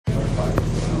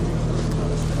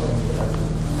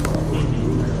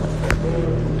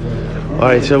All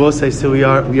right, so we'll say, so we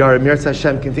are Mirz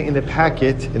Hashem, continue in the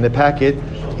packet,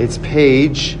 it's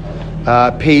page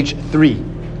 3.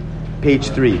 Page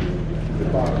 3.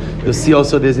 You'll see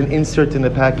also there's an insert in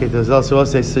the packet. There's also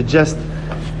suggest,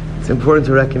 it's important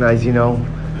to recognize,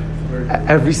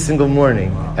 every single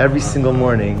morning,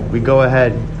 we go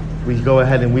ahead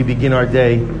and we begin our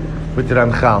day with the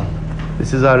Ramchal.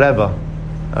 This is our Rebbe.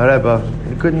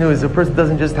 The good news, a person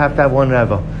doesn't just have to have one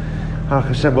Rebbe.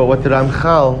 But what the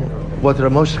Ramchal, what our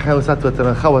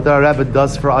Rebbe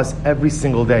does for us every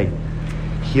single day,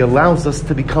 he allows us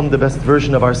to become the best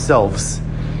version of ourselves.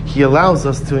 He allows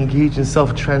us to engage in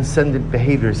self-transcendent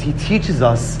behaviors. He teaches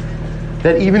us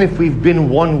that even if we've been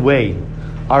one way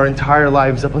our entire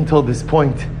lives up until this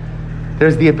point,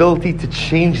 there's the ability to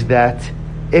change that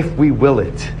if we will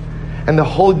it. And the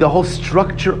whole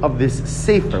structure of this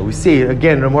sefer, we see it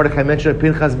again. Rav Mordechai mentioned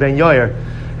Pinchas ben Yair.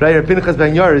 Right, Pinchas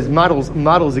ben Yair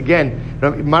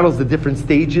models the different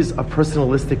stages of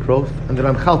personalistic growth, and the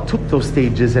Ramchal took those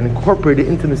stages and incorporated it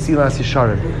into Mesilas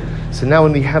Yesharim. So now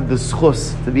when we have the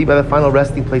schus to be by the final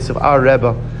resting place of our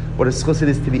Rebbe, what a schus it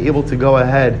is to be able to go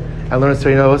ahead and learn a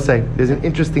story. There's an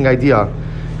interesting idea.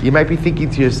 You might be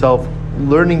thinking to yourself,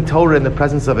 learning Torah in the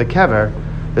presence of a kever,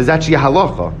 there's actually a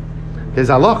halacha. There's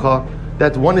a halacha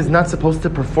that one is not supposed to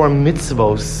perform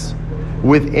mitzvos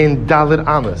within Dalit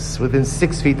Amos, within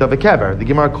 6 feet of a kever. The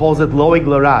Gemara calls it loeg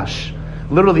larash.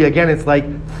 Literally, again, it's like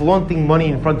flaunting money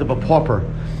in front of a pauper.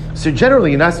 So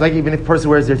generally, not like even if a person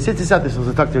wears their tzitzis out, this was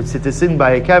a tuck their tzitzis in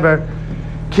by a kever,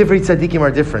 kivrei tzaddikim are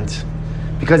different.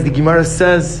 Because the Gemara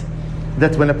says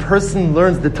that when a person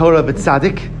learns the Torah of a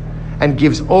tzaddik and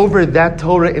gives over that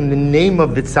Torah in the name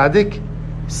of the tzaddik,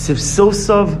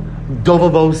 sivsosov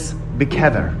dovavos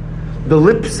bekever. The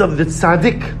lips of the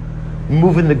tzaddik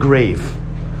move in the grave.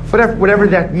 Whatever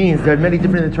that means, there are many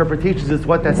different interpretations as to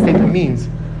what that statement means.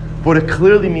 What it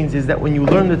clearly means is that when you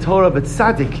learn the Torah of a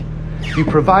tzaddik, you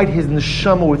provide his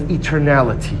neshama with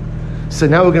eternality. So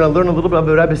now we're going to learn a little bit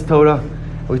about Rebbe's Torah,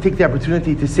 and we take the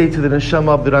opportunity to say to the neshama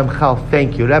of the Ramchal,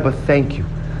 thank you. Rebbe, thank you.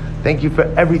 Thank you for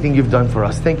everything you've done for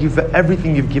us. Thank you for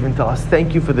everything you've given to us.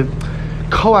 Thank you for the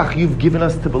koach you've given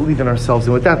us to believe in ourselves.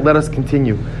 And with that, let us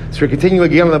continue. So we're continuing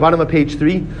again on the bottom of page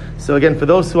 3. So again, for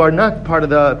those who are not part of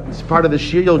the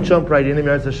shir, you'll jump right in.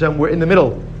 Hashem. We're in the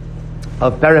middle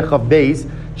of Perech of Beis,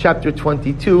 chapter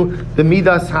 22, the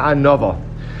Midas Ha'anova.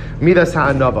 Midas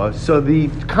Ha'anova. So the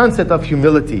concept of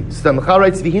humility. So the Mechal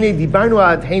writes, V'hinei dibarnu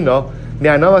adheino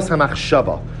me'anavas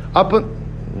ha'machshava.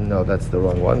 No, that's the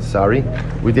wrong one. Sorry.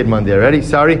 We did Monday already.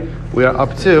 Sorry. We are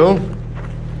up to...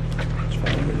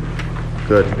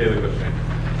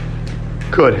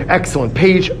 Good. Excellent.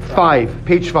 Page 5.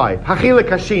 Hachilek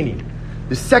Hasheni.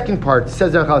 The second part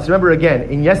says Ramchal. So remember again,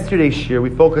 in yesterday's shir, we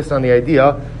focused on the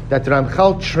idea that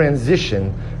Ramchal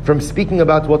transitioned from speaking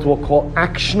about what we'll call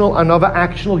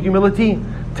actional humility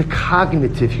to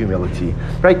cognitive humility.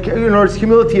 Right? In other words,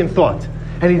 humility in thought.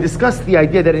 And he discussed the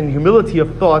idea that in humility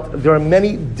of thought, there are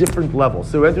many different levels.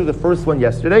 So we went through the first one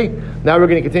yesterday. Now we're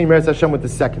going to continue Mirz Hashem with the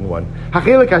second one.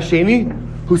 Hachilek Hasheni,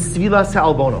 hu svilas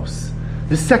ha'albonos.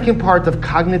 The second part of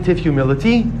cognitive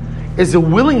humility is a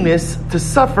willingness to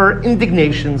suffer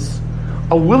indignations,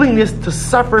 a willingness to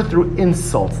suffer through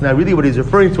insults. Now really what he's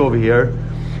referring to over here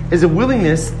is a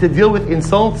willingness to deal with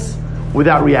insults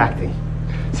without reacting.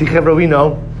 See, Chevra, we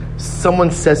know, someone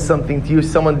says something to you,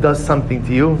 someone does something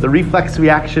to you, the reflex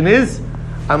reaction is,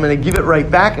 I'm going to give it right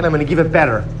back and I'm going to give it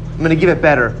better.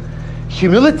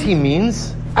 Humility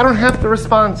means I don't have to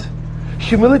respond.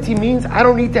 Humility means I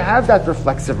don't need to have that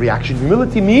reflexive reaction.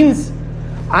 Humility means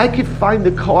I could find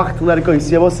the koach to let it go. You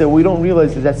see, I will say, what we don't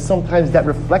realize is that sometimes that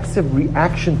reflexive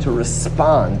reaction to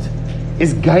respond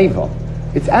is gaiva.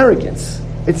 It's arrogance.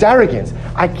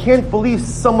 I can't believe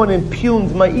someone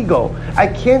impugned my ego. I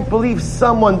can't believe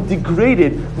someone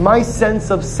degraded my sense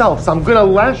of self. So I'm going to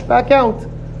lash back out.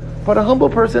 But a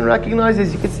humble person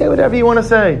recognizes you can say whatever you want to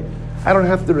say. I don't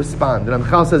have to respond. And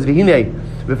Ramchal says, V'hinei,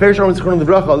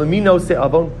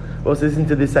 well, listen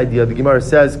to this idea. The Gemara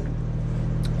says,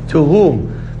 to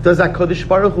whom does HaKadosh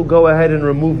Baruch Hu go ahead and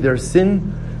remove their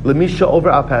sin? Lemisha over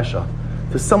apesha.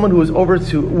 To someone who is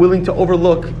willing to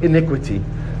overlook iniquity.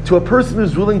 To a person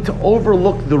who's willing to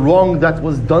overlook the wrong that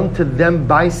was done to them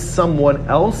by someone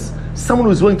else. Someone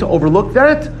who's willing to overlook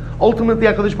that. Ultimately,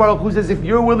 HaKadosh Baruch Hu says, if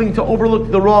you're willing to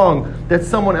overlook the wrong that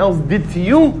someone else did to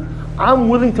you, I'm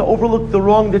willing to overlook the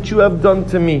wrong that you have done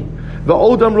to me. Quotes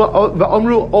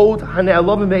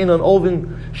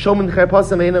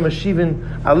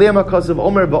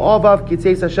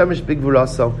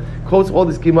all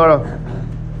this Gemara,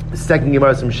 the second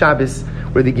Gemara from Shabbos,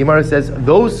 where the Gemara says,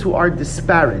 those who are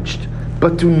disparaged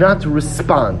but do not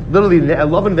respond. Literally,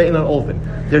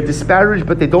 they're disparaged,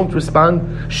 but they don't respond.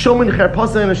 They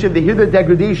hear the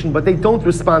degradation, but they don't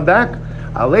respond back.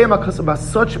 About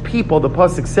such people, the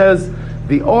pasuk says,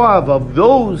 the oav of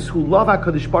those who love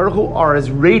HaKadosh Baruch Hu are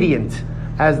as radiant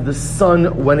as the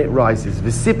sun when it rises.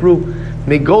 V'sipru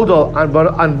megodol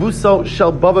anvuso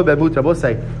shel bava bemut.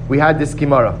 Rabosai, we had this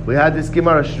Gemara.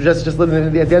 Just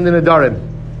living at the end of Nedarim.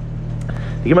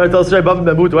 The Gemara tells story bava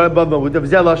bemut. What bava bemut?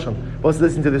 V'zeh lashon. Let's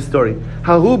listen to this story.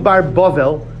 Hahu bar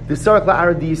Bavel v'sarach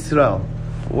la'arad Yisrael.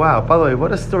 Wow, by the way,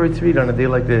 what a story to read on a day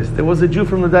like this. There was a Jew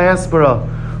from the diaspora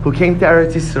who came to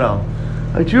Eretz Yisrael.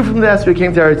 A Jew from the diaspora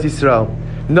came to Eretz Yisrael.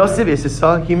 Nosiv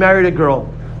Issasa, he married a girl.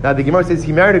 Now the Gemara says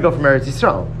he married a girl from Eretz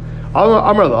Yisrael.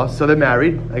 Amarla, so they're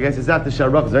married. I guess it's not the Shar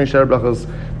Brachos, they're in Shar Brachos.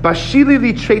 Bashili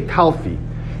li trei talfi.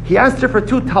 He asked her for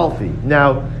 2 talfi.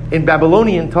 Now, in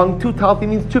Babylonian tongue, 2 talfi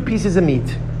means 2 pieces of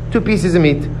meat. 2 pieces of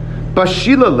meat.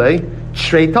 Bashila le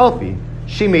trei talfi.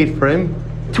 She made for him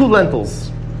 2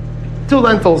 lentils. 2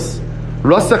 lentils.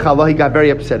 Rasachala, he got very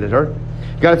upset at her.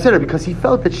 He got upset at her because he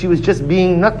felt that she was just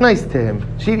being not nice to him.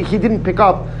 He didn't pick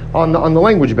up on the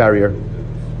language barrier.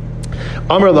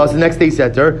 Amar Allah, the next day he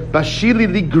said to her, Bashili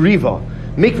li griva.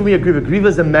 Make for me a griva. Griva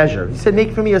is a measure. He said,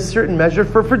 make for me a certain measure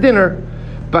for dinner.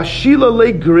 Bashila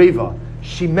le griva.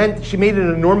 She made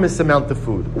an enormous amount of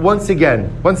food. Once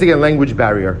again, language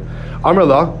barrier. Amar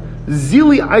Allah,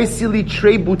 zili aisili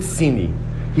tre butsini.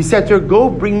 He said to her, go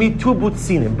bring me 2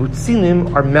 butsinim.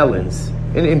 Butsinim are melons.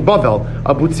 In Bavel,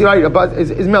 a butzini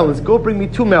is melons. Go bring me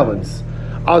 2 melons.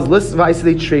 Azlis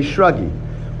vaisili tre shragi.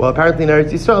 Well, apparently in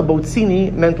Eretz Yisrael,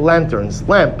 butzini meant lanterns,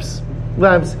 lamps.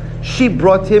 She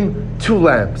brought him 2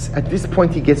 lamps. At this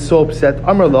point, he gets so upset.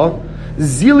 Amarla,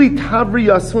 zili tavri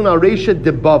yasun aresha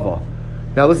debava.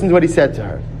 Now listen to what he said to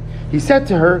her. He said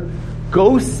to her,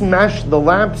 go smash the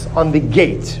lamps on the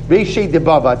gate. Reshe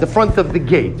debava, at the front of the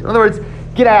gate. In other words,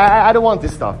 get out, I don't want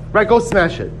this stuff. Right, go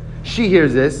smash it. She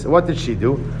hears this. What did she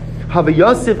do? Hava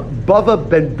Yosef Bava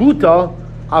Ben Buta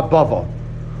Abava.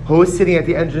 Who was sitting at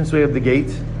the entranceway of the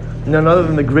gate? None other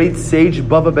than the great sage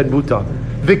Bava Ben Buta.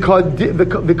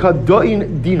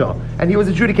 Vikadoin Dina. And he was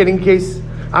adjudicating the case.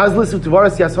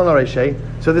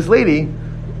 So this lady,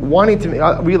 wanting to,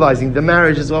 realizing the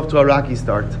marriage is off to a rocky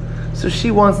start, so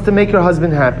she wants to make her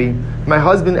husband happy. My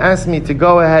husband asked me to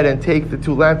go ahead and take the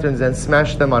 2 lanterns and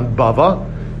smash them on Bava.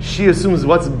 She assumes,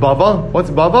 what's Bava? What's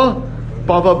Bava?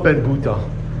 Bava Ben Buta.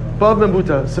 Bava Ben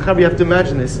Buta. So you have to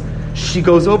imagine this. She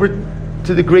goes over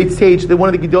to the great sage,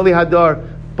 one of the Gedolei Hadar,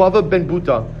 Bava Ben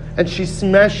Buta, and she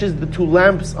smashes the 2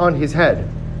 lamps on his head.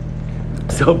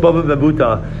 So Bava Ben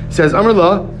Buta says,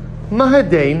 Amrullah,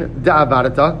 Mahadein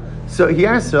da'avarata. So he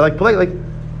asks her, like,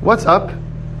 what's up?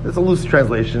 That's a loose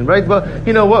translation, right? But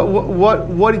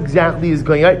what exactly is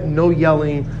going on? No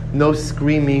yelling, no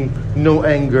screaming, no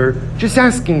anger. Just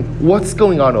asking, what's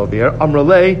going on over here?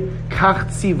 Amrullah, kach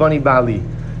tzivani bali.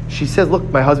 She says, look,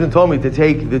 my husband told me to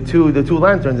take the two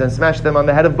lanterns and smash them on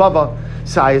the head of Bava.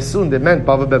 So I assumed it meant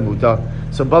Bava Ben Buta.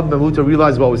 So Bava Ben Buta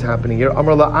realized what was happening here.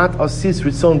 Amar la'at asis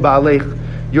ritzon ba'alech.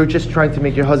 You're just trying to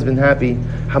make your husband happy.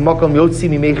 Hamakom yotzi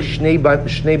mimech shnei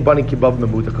bani ki Bava Ben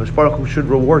Buta. Kadosh Baruch Hu should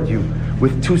reward you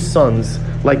with 2 sons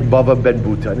like Bava Ben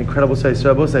Buta. An incredible story.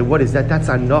 So Rabbi say, what is that? That's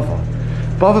anava.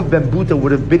 Bava Ben Buta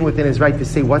would have been within his right to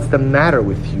say, what's the matter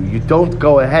with you? You don't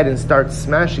go ahead and start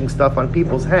smashing stuff on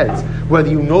people's heads. Whether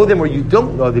you know them or you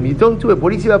don't know them, you don't do it. What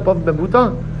do you see about Bava Ben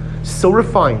Buta? So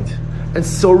refined, and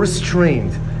so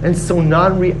restrained, and so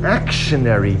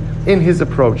non-reactionary in his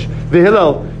approach.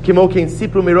 V'hillel, kimokein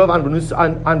sipru mirov an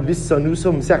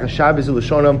visanusum mesech Shabbos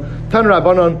u'lashonam tan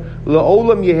rabbanon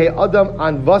la'olam yehe adam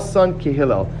an vasan ki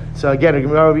Hillel. So again,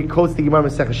 we quote the Gemara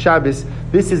Masechah Shabbos.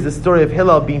 This is the story of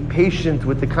Hillel being patient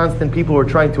with the constant people who are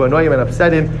trying to annoy him and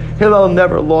upset him. Hillel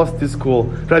never lost his cool.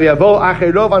 Rabbi Avo,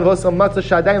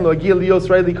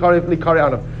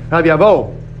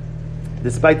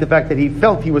 despite the fact that he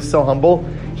felt he was so humble,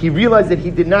 he realized that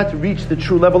he did not reach the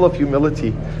true level of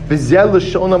humility. I used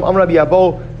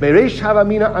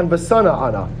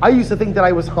to think that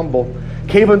I was humble.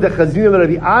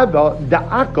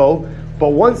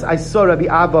 But once I saw Rabbi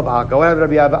Abba of Akko,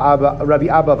 Rabbi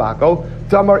Abba of Akko,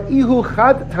 Tamar Ihu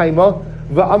Chad Taima,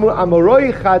 V'amur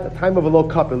Amoroi Chad Taima V'lo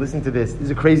Kapir. Listen to this. This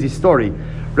is a crazy story.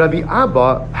 Rabbi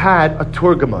Abba had a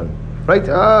turgaman, right?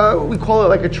 We call it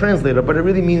like a translator, but it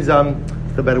really means,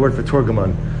 what's the better word for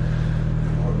turgaman?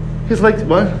 He's like,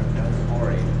 what?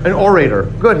 An orator.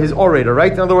 Good, his orator,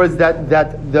 right? In other words, that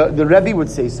the Rebbe would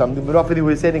say something, but often he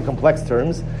would say it in complex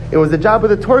terms. It was the job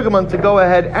of the turgaman to go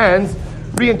ahead and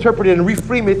reinterpret it and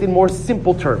reframe it in more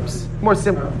simple terms. More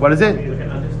simple. What is it?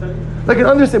 Like an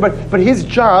understand, but his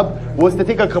job was to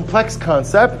take a complex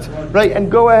concept, right,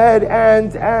 and go ahead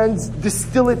and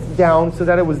distill it down so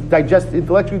that it was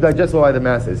intellectually digestible by the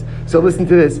masses. So listen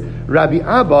to this. Rabbi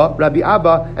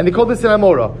Abba, and they called this an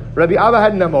Amora. Rabbi Abba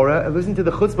had an Amora, and listen to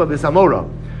the chutzpah of this Amora.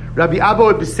 Rabbi Abba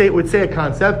would say a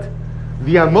concept,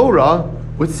 the Amora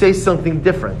would say something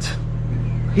different.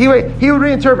 He would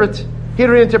reinterpret.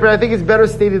 I think it's better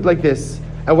stated like this.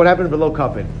 And what happened below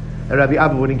Kapin? And Rabbi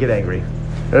Abba wouldn't get angry.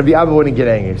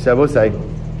 So I will say,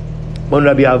 when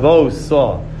Rabbi Avo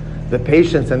saw the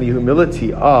patience and the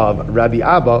humility of Rabbi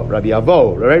Avo,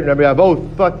 right? Rabbi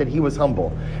Avo thought that he was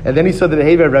humble. And then he saw the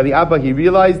behavior of Rabbi Abba, he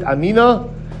realized, Amina,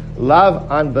 lav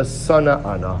an basana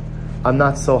ana. I'm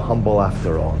not so humble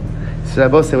after all. So I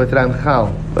will say, with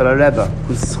Ramchal, but our Rebbe,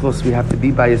 whose schus we have to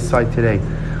be by his side today,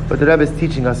 what the Rebbe is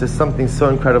teaching us is something so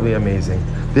incredibly amazing.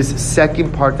 This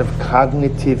second part of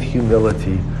cognitive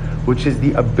humility, which is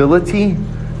the ability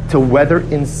to weather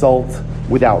insult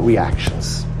without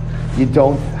reactions. You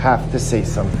don't have to say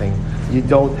something. You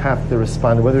don't have to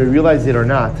respond. Whether you realize it or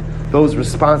not, those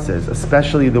responses,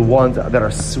 especially the ones that are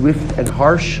swift and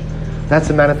harsh, that's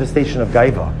a manifestation of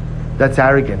gaiva. That's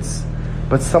arrogance.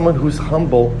 But someone who's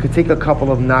humble could take a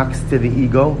couple of knocks to the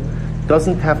ego,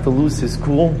 doesn't have to lose his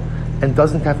cool, and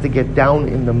doesn't have to get down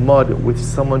in the mud with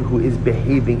someone who is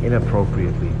behaving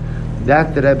inappropriately.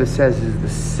 That the Rebbe says is the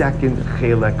second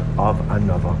chelek of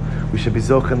Anava. We should be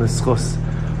zochen the schus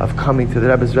of coming to the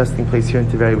Rebbe's resting place here in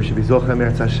Tiberia. We should be zochen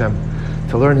Eretz Hashem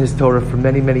to learn his Torah for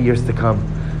many, many years to come.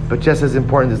 But just as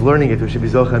important as learning it, we should be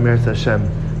zochen Eretz Hashem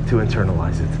to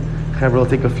internalize it. Chaver will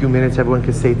take a few minutes. Everyone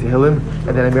can say Tehillim,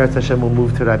 and then Eretz Hashem will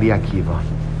move to Rabbi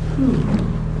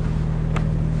Akiva.